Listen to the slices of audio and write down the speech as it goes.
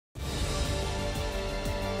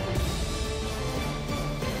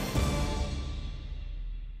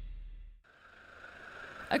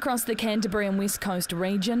Across the Canterbury and West Coast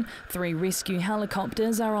region, 3 rescue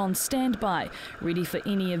helicopters are on standby, ready for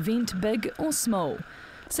any event, big or small.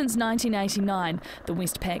 Since 1989, the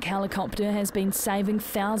Westpac helicopter has been saving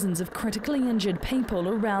thousands of critically injured people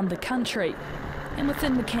around the country. And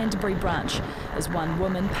within the Canterbury branch is one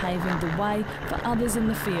woman paving the way for others in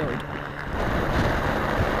the field.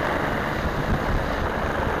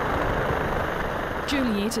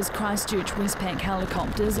 Juliet is Christchurch Westpac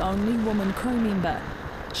Helicopter's only woman crew member.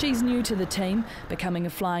 She's new to the team, becoming a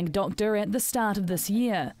flying doctor at the start of this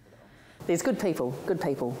year. There's good people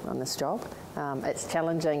on this job. It's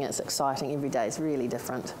challenging, it's exciting, every day is really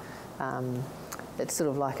different. It's sort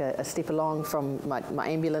of like a step along from my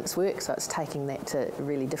ambulance work, so it's taking that to a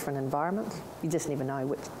really different environment. You just never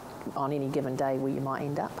know on any given day where you might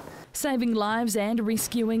end up. Saving lives and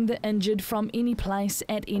rescuing the injured from any place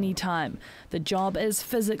at any time. The job is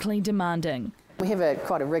physically demanding. We have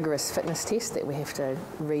quite a rigorous fitness test that we have to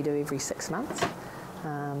redo every 6 months.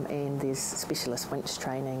 And there's specialist winch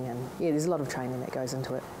training, and there's a lot of training that goes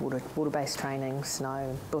into it. Water-based training,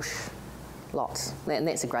 snow, bush, lots. And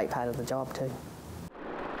that's a great part of the job too.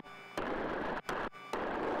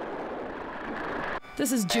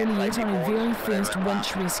 This is Juliet on her very first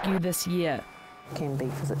winch rescue this year. It can be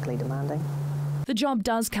physically demanding. The job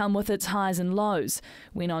does come with its highs and lows.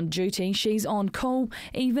 When on duty, she's on call,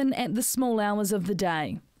 even at the small hours of the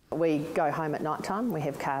day. We go home at night time. We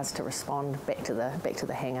have cars to respond back to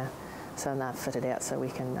the hangar, so they're fitted out so we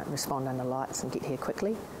can respond under lights and get here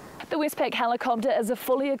quickly. The Westpac helicopter is a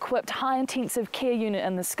fully equipped high-intensive care unit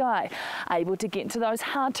in the sky, able to get to those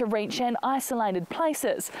hard-to-reach and isolated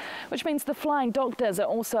places, which means the flying doctors are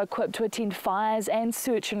also equipped to attend fires and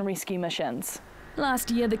search and rescue missions.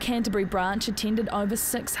 Last year, the Canterbury branch attended over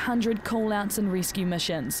 600 call-outs and rescue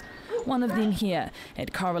missions. One of them here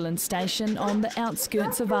at Coralline Station on the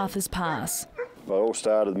outskirts of Arthur's Pass. It all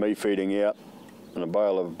started with me feeding out, and a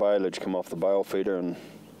bale of baleage came off the bale feeder and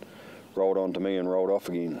rolled onto me and rolled off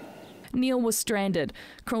again. Neil was stranded.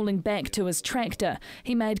 Crawling back to his tractor,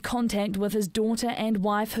 he made contact with his daughter and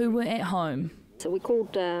wife who were at home. So we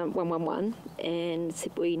called 111 and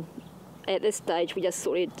said at this stage we just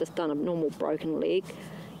thought he'd just done a normal broken leg,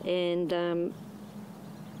 and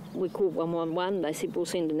we called 111. They said we'll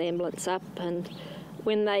send an ambulance up, and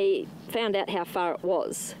when they found out how far it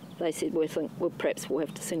was, they said perhaps we'll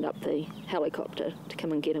have to send up the helicopter to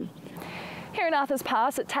come and get him. Here in Arthur's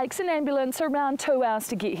Pass, it takes an ambulance around 2 hours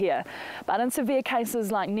to get here. But in severe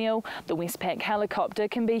cases like Neil, the Westpac helicopter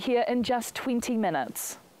can be here in just 20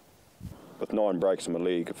 minutes. With 9 breaks in my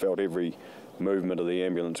leg, I felt every movement of the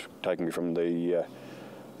ambulance taking me from the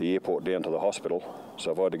airport down to the hospital.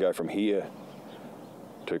 So if I had to go from here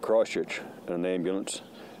to Christchurch in an ambulance,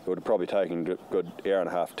 it would have probably taken a good hour and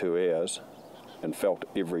a half, 2 hours, and felt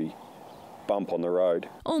every bump on the road.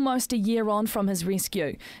 Almost a year on from his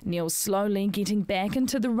rescue, Neil's slowly getting back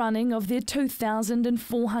into the running of their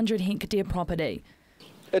 2,400 hectare property.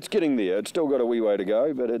 It's getting there. It's still got a wee way to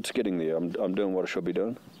go, but it's getting there. I'm doing what I should be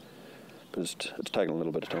doing. But it's taken a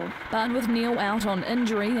little bit of time. But with Neil out on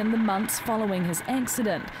injury in the months following his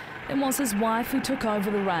accident, it was his wife who took over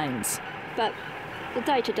the reins. But the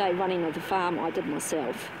day-to-day running of the farm I did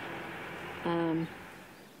myself. And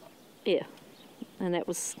that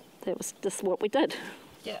was just what we did.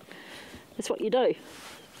 Yeah. That's what you do.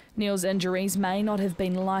 Neil's injuries may not have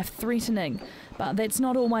been life-threatening, but that's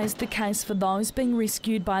not always the case for those being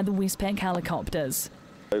rescued by the Westpac helicopters.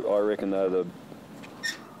 I reckon they're the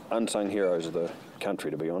unsung heroes of the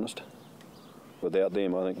country, to be honest. Without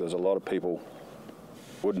them, I think there's a lot of people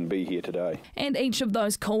wouldn't be here today. And each of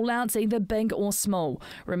those call-outs, either big or small,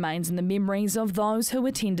 remains in the memories of those who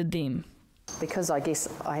attended them. Because I guess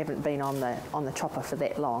I haven't been on the chopper for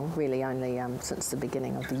that long, really only since the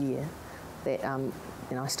beginning of the year, that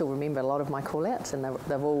I still remember a lot of my call-outs, and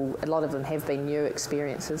a lot of them have been new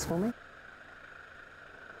experiences for me.